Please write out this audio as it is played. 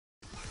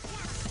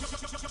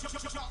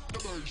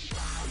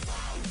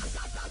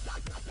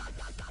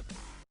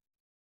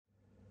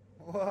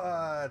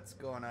What's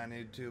going on,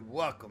 YouTube?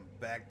 Welcome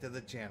back to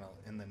the channel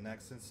in the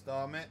next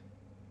installment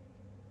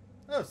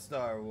of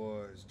Star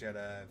Wars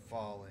Jedi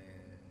Fallen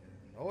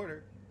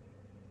Order.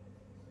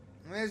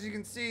 And as you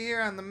can see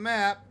here on the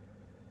map,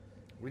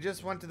 we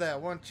just went to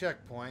that one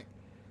checkpoint,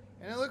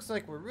 and it looks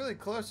like we're really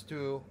close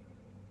to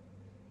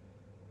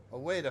a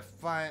way to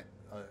find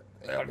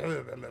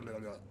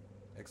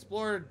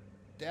explore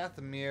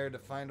Dathomir to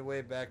find a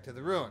way back to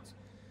the ruins.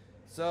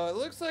 So it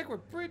looks like we're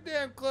pretty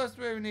damn close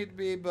to where we need to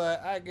be,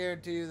 but I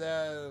guarantee you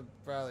that'll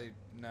probably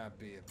not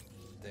be a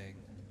thing.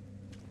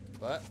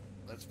 But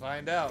let's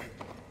find out.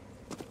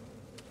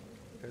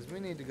 Because we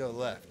need to go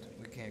left.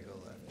 We can't go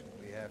left.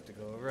 We have to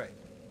go right.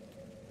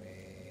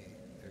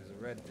 There's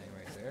a red thing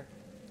right there.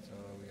 So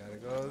we gotta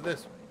go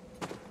this way.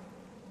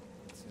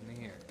 What's in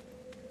here?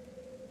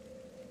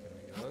 Can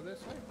we go this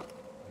way?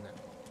 No.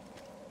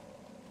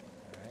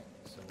 Alright,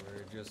 so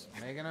we're just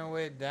making our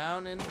way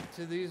down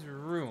into these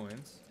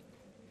ruins.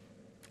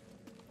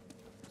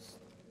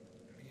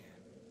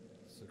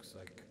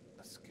 Like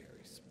a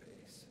scary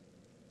space.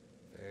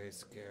 Very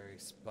scary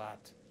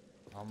spot.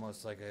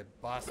 Almost like a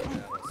boss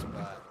battle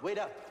spot. Wait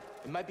up.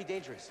 It might be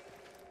dangerous.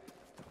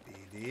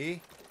 BD.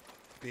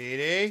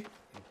 BD.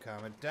 You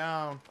calm it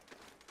down.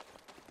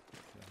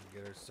 Don't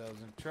get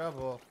ourselves in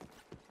trouble.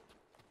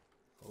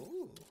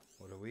 Ooh.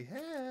 What do we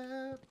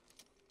have?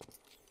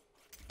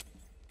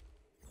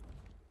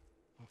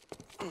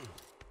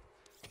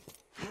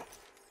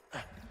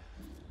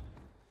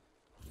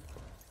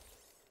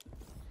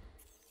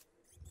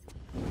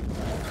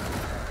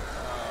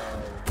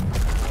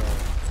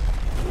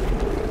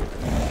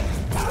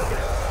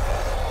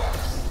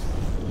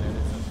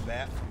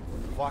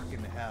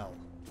 Fucking hell.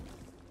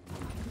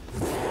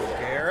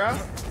 Gorgara?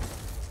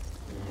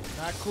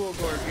 Not cool,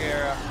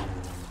 Gorgara.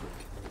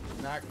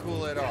 Not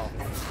cool at all.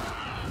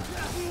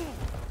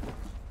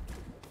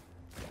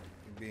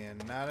 You're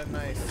being not a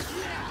nice...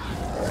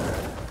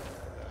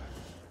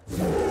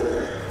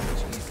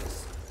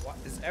 Jesus. What?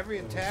 Is every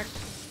attack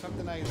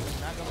something I'm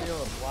not going to be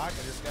able to block?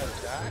 I just got to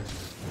dodge?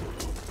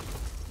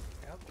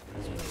 Yep.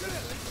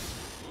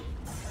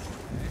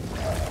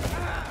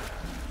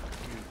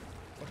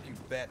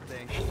 Bat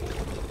thing.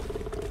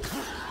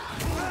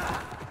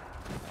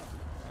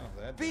 Oh,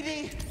 that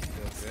BD!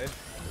 Feels good.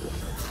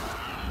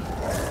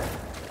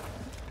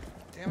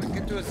 Damn it,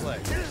 get to his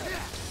leg.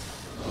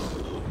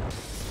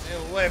 Stay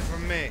away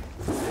from me.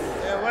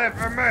 Stay away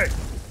from me!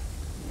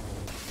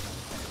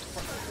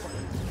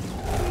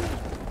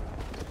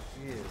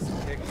 He is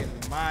kicking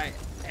my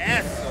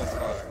ass so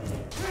far.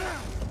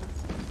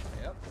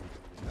 Yep.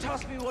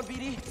 Toss me one,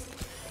 BD.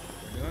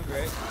 We're doing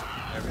great.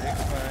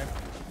 Everything's fine.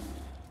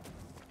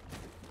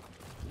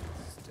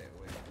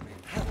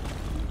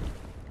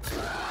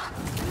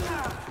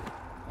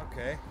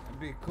 Okay, it'd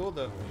be cool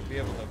to be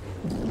able to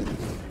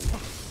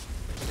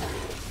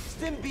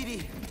stim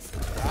BD.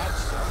 Dodge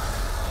stuff.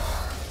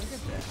 Look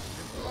at that.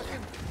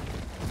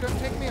 It's gonna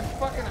take me a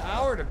fucking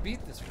hour to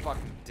beat this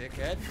fucking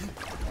dickhead.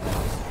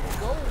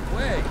 Go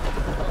away.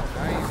 Oh,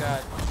 now you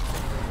got.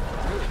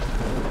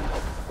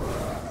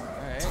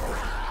 Alright.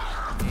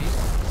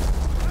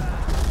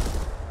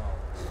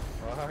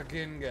 Oh,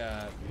 fucking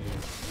god.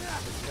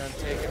 It's gonna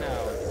take an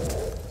hour.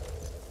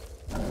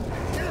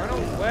 Run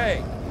away.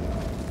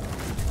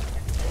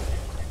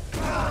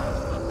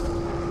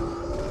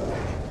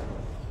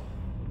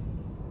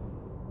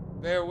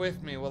 Bear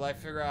with me while I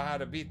figure out how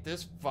to beat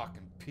this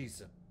fucking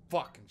piece of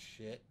fucking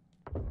shit.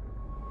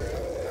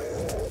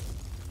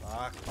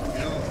 Fuck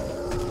you.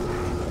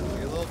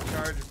 Your little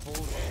charge of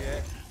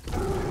bullshit.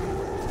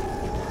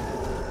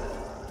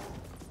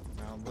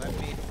 Now let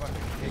me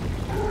fucking take you.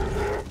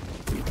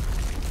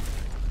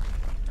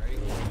 Right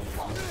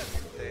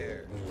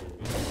there.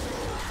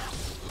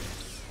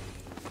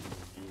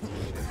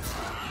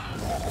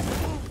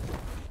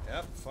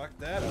 Yep, fuck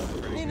that up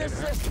pretty good,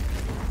 huh?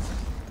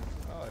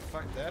 Oh, I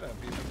fucked that up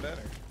even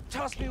better.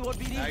 Toss me one,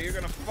 BD. Now you're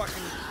gonna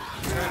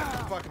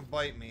fucking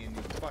bite me and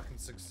you fucking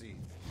succeed.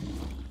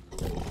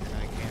 And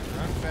I can't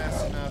run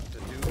fast enough to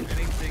do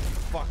anything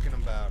fucking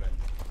about it.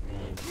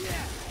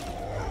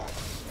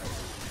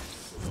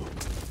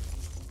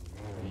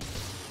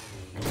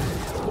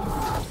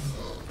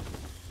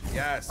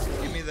 Yes,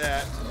 give me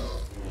that.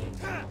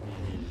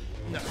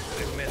 No,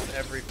 I miss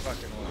every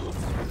fucking one.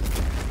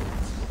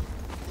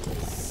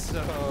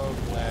 So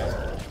glad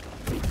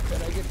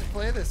that I get to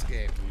play this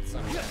game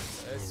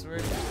sometimes. I swear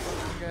to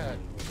fucking God.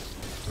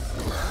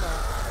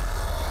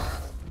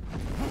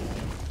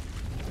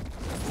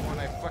 When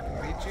I fucking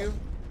beat you?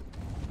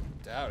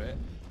 Doubt it.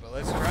 But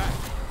let's try.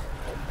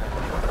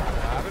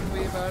 Bob and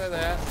weave out of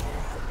that.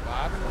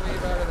 Bob and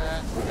weave out of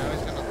that. Now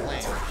he's gonna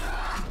land.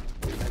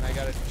 And I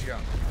gotta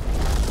jump.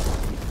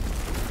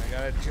 I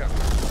gotta jump.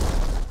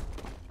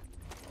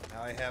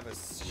 Now I have a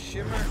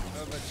shimmer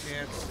of a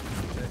chance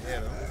to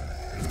hit him.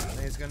 And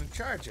he's gonna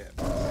charge it.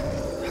 And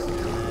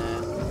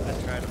I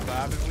try to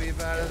bob and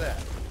weave out of that.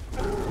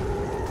 And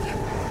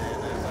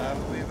I bob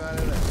and weave out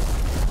of that.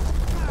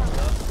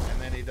 And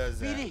then he does does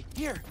that. BD,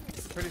 here.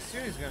 Pretty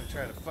soon he's gonna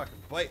try to fucking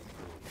bite me.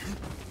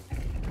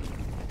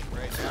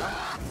 Right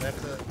now, that's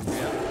the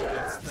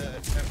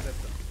attempt at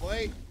the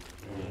fight.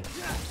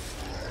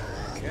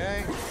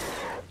 Okay.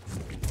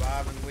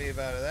 Bob and weave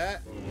out of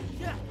that.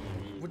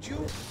 Would you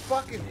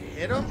fucking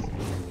hit him?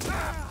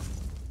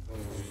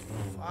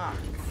 Fuck.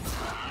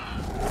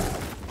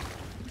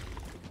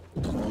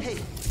 Hey,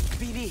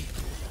 BD.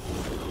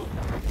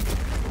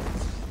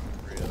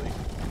 Really?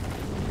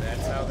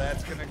 That's how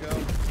that's gonna go?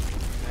 And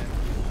then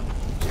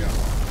jump.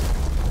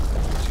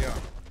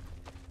 Jump.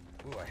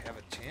 Ooh, I have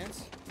a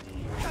chance?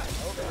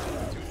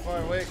 Oh, too far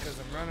away because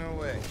I'm running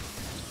away.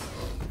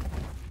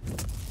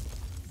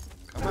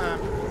 Come on.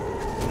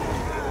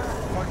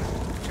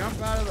 Fucking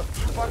jump out of the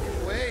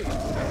fucking way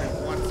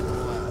every once in a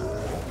while.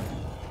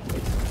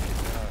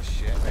 Oh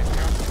shit, I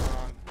jumped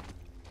wrong.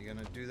 You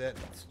gonna do that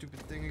stupid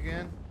thing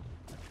again?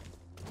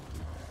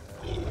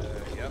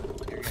 Yep,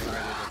 you're getting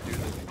ready to do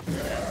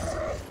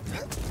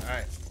this.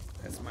 Alright,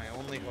 that's my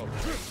only hope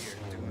right here,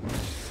 doing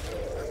this.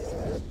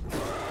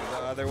 The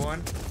other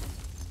one.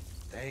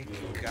 Thank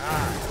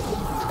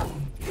God.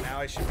 Now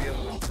I should be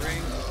able to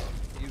bring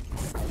you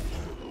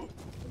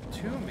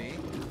to me.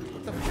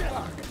 What the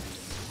fuck?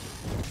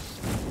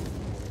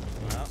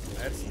 Well,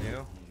 that's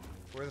new.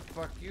 Where the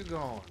fuck you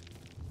going?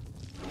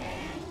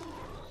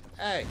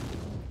 Hey!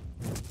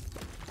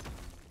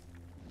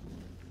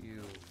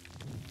 You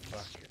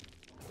fucking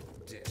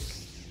dick.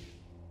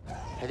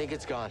 I think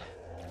it's gone.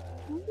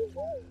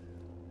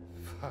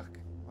 Fuck.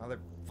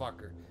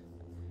 Motherfucker.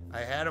 I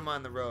had him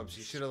on the ropes.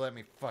 You should have let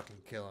me fucking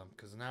kill him.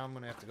 Because now I'm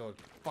going to have to go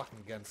fucking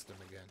against him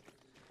again.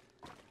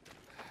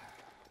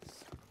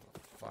 Son of a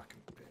fucking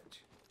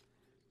bitch.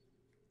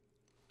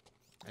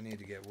 I need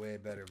to get way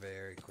better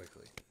very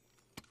quickly.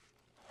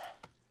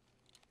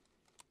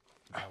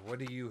 Now, what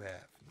do you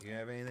have? Do you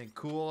have anything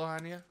cool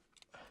on you?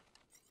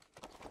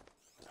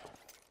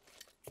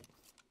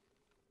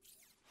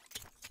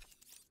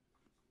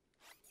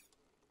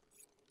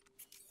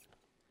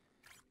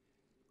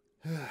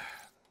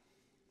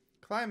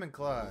 Climbing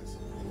claws.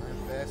 Climb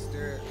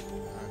faster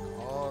on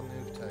all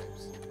new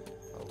types.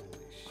 Holy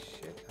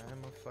shit,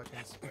 I'm a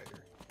fucking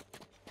spider.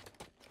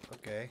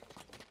 Okay.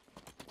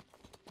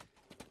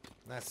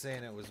 Not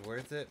saying it was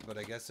worth it, but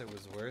I guess it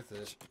was worth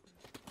it.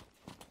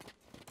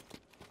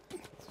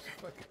 It's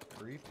fucking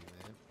creepy,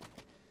 man.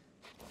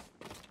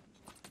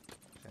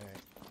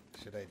 Alright,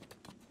 should I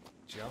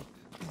jump?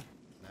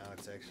 Now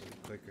it's actually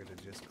quicker to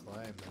just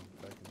climb than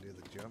fucking do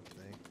the jump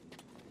thing.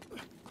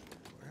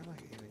 Where am I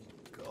even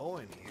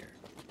going here?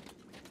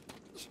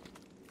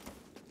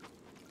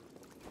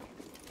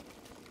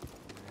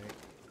 Alright.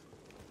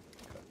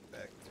 Cut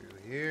back through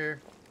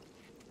here.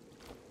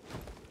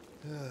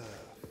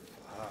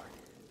 Fuck.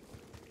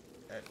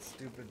 That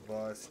stupid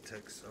boss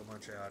took so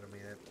much out of me.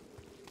 That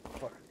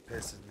fucking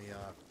pisses me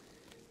off.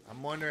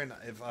 I'm wondering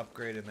if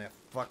upgrading that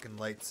fucking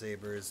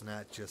lightsaber is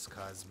not just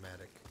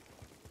cosmetic.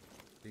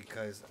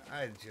 Because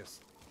I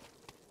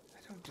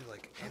don't do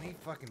like any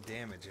fucking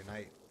damage, and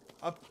I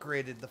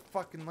upgraded the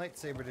fucking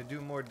lightsaber to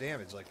do more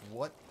damage. Like,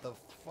 what the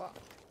fuck?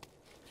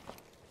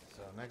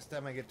 So next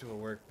time I get to a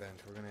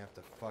workbench, we're gonna have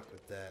to fuck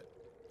with that.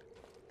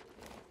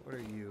 What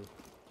are you?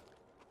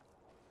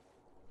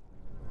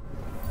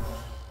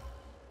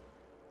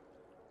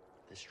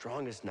 The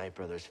strongest Night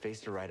Brothers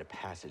faced a rite of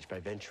passage by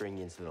venturing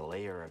into the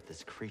lair of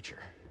this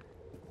creature.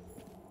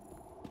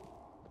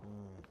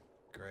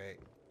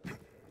 Great. Fucking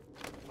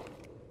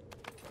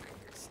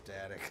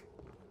ecstatic.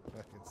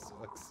 Fucking so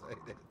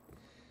excited.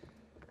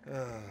 Oh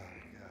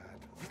god.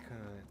 We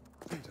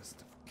couldn't just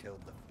have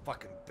killed the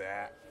fucking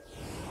bat.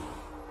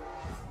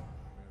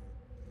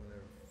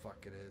 Whatever the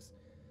fuck it is.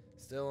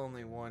 Still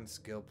only one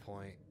skill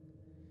point.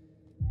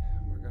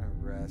 We're gonna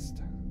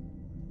rest.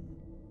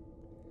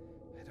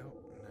 I don't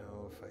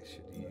know if I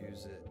should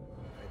use it.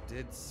 I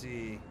did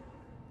see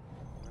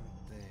one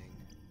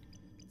thing.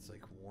 It's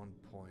like 1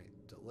 point.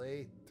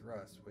 Delay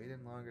thrust.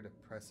 Waiting longer to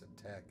press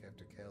attack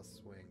after Kale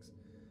swings.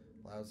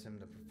 Allows him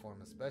to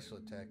perform a special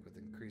attack with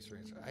increased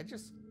range. I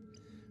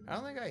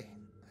don't think I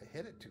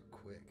hit it too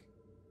quick.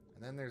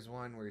 And then there's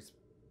one where he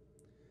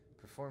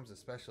performs a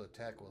special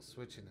attack while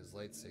switching his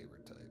lightsaber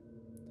type.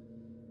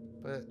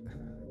 But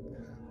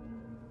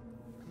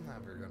I'm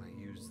never gonna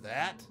use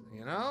that,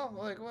 you know?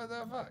 Like, what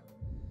the fuck?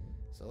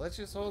 So let's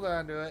just hold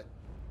on to it.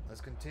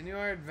 Let's continue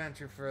our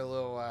adventure for a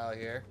little while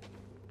here.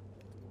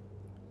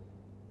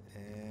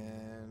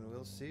 And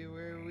we'll see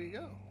where we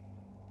go.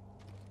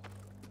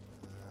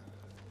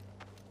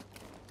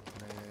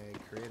 Can I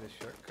create a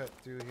shortcut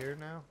through here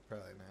now?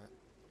 Probably not.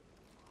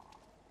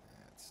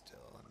 That's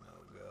still a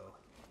no-go.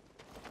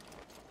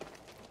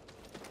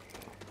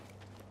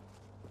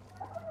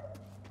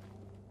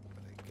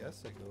 But I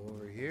guess I go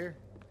over here.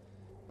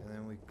 And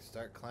then we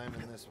start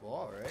climbing this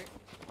wall, right?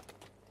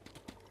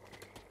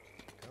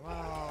 Come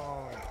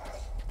on.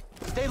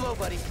 Stay low,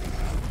 buddy.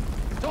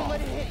 Don't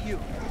let it hit you.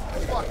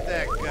 Fuck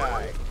that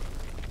guy.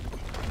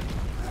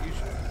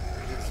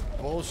 It's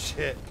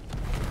bullshit.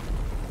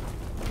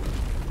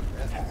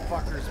 That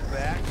fucker's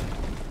back.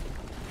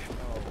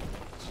 Oh,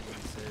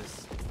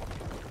 Jesus.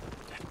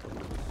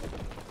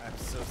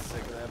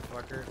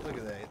 motherfucker. Look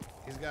at that.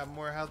 He's got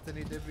more health than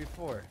he did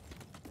before.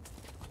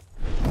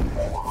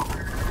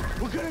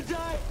 We're gonna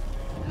die!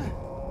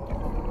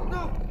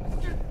 No!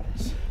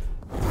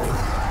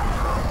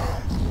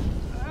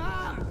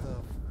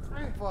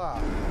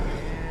 Fuck,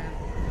 man.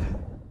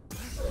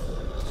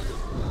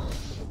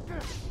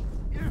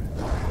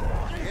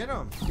 Get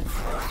him.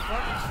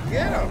 Fucking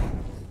get him.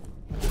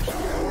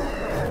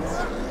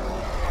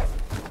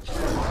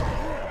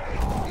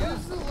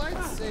 Use the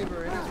lightsaber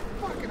in his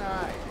fucking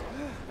eye.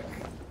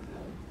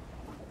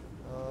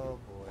 Oh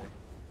boy.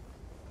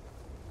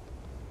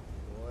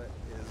 What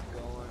is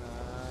going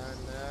on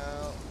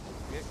now?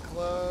 Get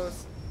close.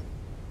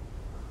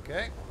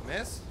 Okay,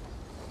 miss.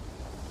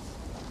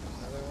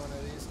 Another one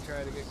of these,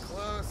 try to get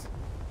close.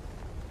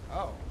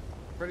 Oh,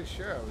 pretty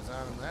sure I was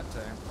on him that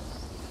time.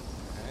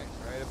 Alright,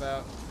 right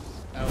about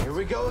out. Here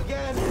we go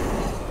again!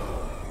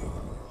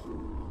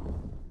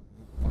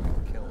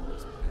 Fucking kill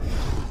this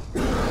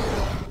bitch.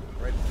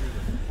 Right through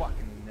the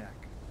fucking neck.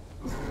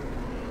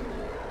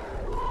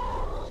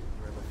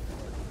 Where the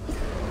fuck?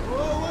 Whoa,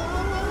 whoa,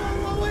 whoa, whoa,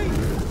 whoa, whoa, wait!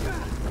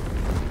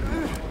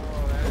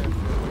 Oh, that is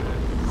good.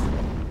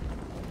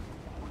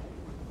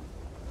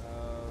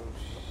 Oh,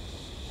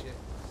 shit.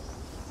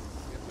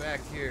 Get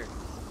back here.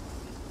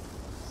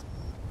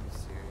 I'm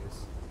serious.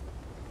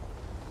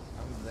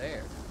 I'm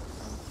there.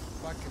 I'm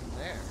fucking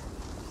there.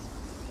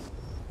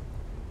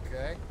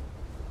 Okay.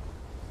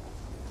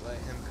 Let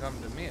him come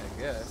to me,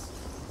 I guess.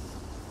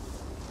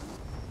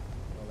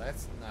 Well,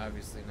 that's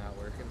obviously not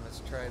working. Let's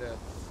try to...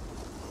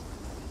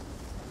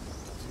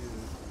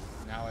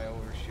 Now I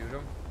overshoot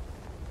him.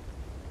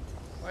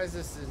 Why is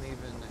this even an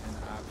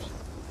option?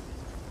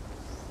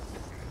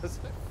 Because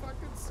I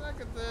fucking suck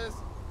at this.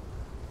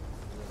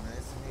 Do it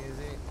nice and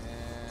easy,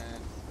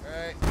 and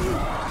right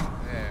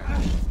there.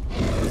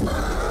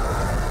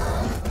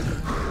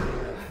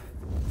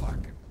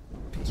 Fucking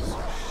piece of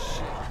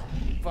shit.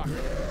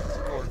 Fucking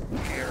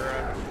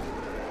Gorgara.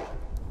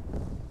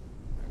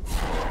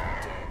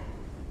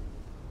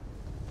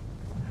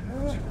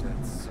 You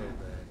did so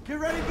bad. Get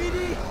ready, BD!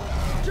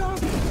 Jump!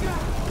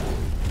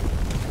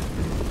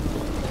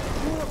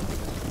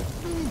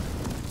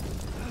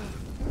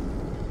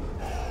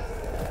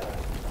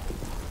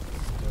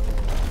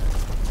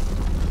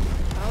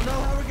 I don't know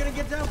how we're gonna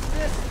get down from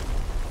this.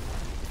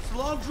 It's a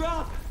long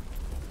drop.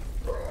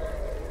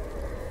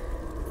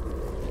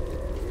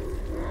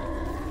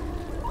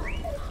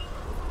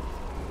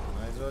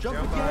 Might as well Jump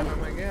jump again? on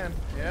him again.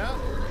 Yeah.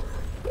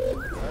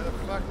 Why the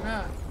fuck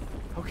not?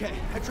 Okay,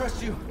 I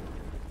trust you.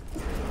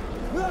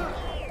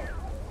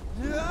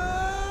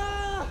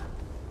 Ah!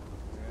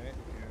 Alright,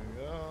 here we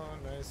go.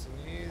 Nice and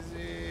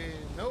easy.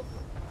 Nope.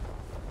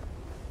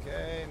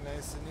 Okay,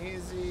 nice and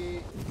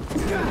easy.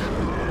 Yeah.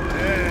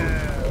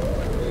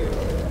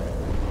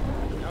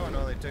 That one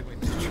only took me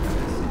 2 tries.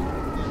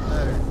 Getting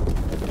better.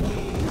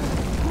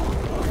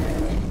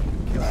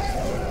 Kill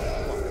this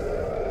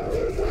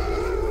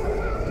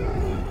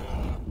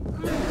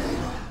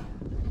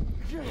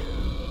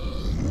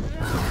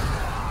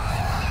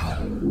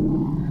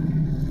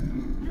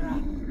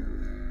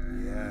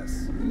Yes.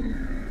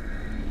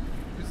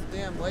 Use the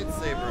damn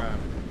lightsaber on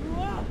him.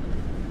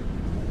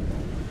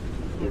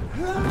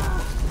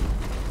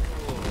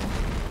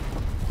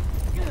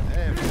 That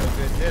didn't feel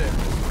good, did it,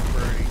 Mr.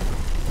 Birdie?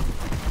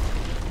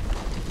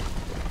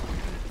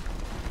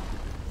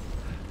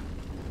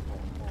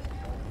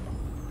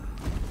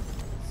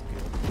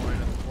 Skill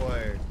point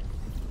acquired.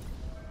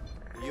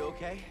 Are you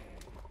okay?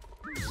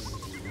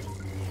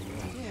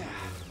 Yeah,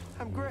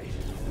 I'm great.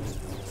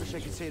 Wish I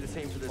could say the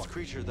same for this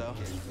creature, though.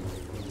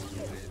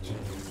 Bitch.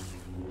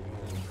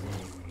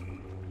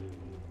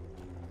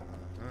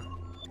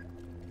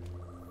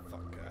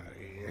 Fuck out of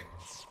here.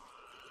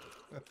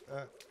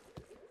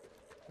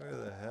 Where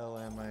the hell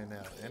am I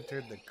now?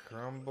 Entered the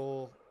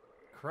crumbled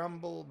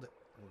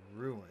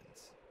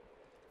ruins.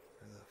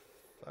 Where the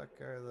fuck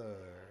are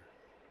those?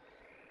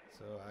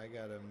 So I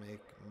gotta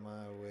make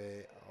my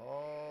way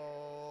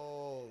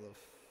all the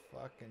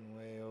fucking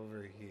way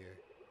over here.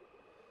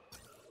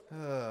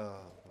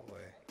 Oh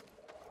boy.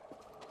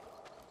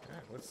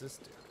 Alright, what's this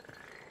do?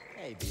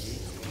 Hey, BD.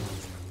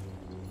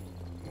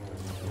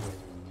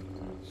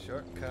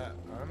 Shortcut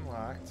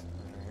unlocked.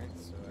 Alright,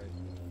 so I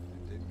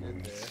did good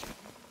there.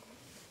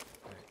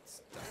 Alright,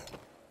 stop.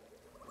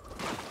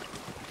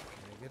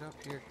 Can I get up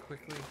here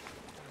quickly?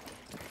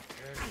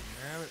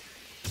 Grab it.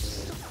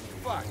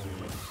 Fuck!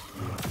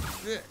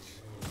 Bitch!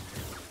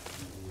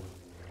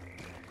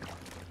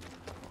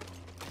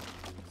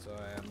 So I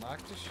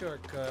unlocked a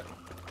shortcut.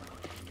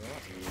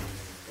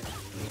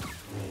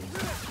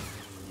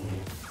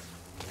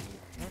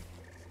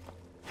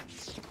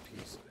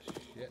 Piece of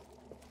shit.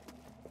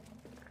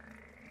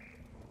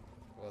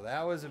 Well,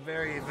 that was a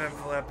very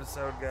eventful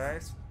episode,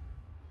 guys.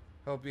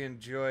 Hope you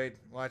enjoyed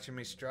watching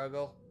me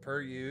struggle, per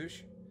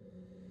usual.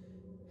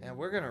 And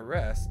we're gonna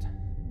rest.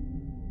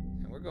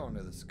 And we're going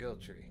to the skill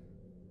tree.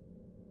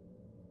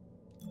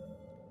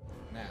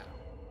 Now.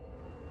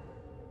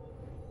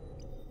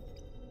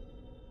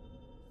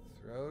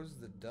 Throws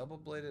the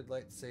double-bladed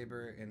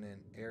lightsaber in an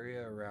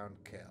area around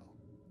Cal.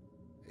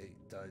 It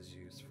does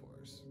use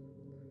force.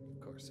 Of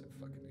course it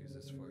fucking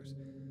uses force.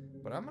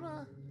 But I'm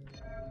gonna...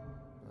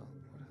 Well,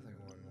 what other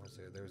one was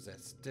there? There was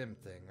that stim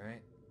thing,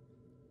 right?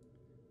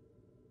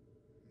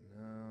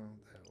 No,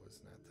 that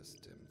was not the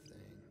stim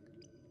thing.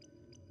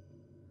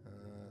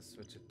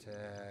 Switch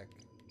attack.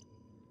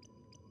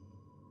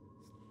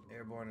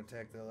 Airborne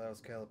attack that allows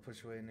Cal to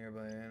push away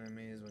nearby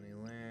enemies when he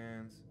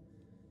lands.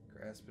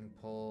 Grasp and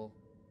pull.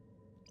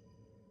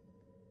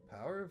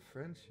 Power of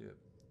friendship.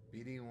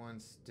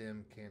 BD1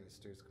 stim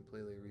canisters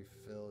completely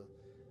refill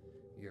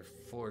your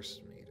force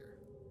meter.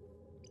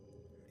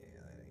 Yeah,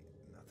 that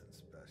ain't nothing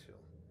special.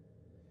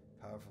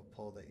 Powerful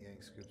pull that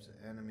yanks groups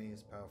of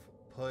enemies. Powerful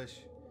push.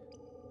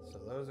 So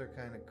those are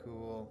kind of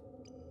cool.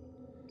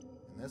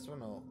 And this one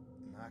will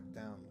knock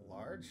down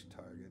large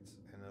targets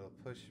and it'll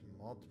push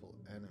multiple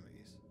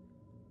enemies.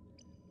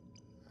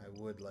 I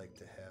would like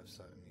to have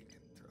something you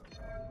can throw.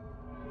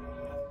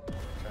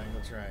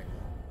 Triangle, triangle.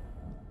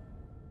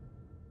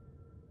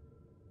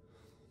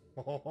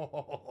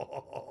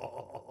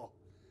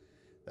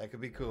 That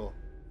could be cool.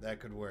 That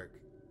could work.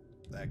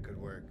 That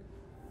could work.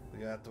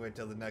 We have to wait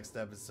till the next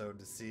episode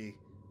to see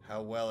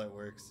how well it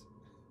works.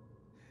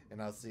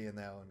 And I'll see you in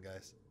that one,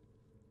 guys.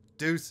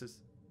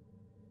 Deuces.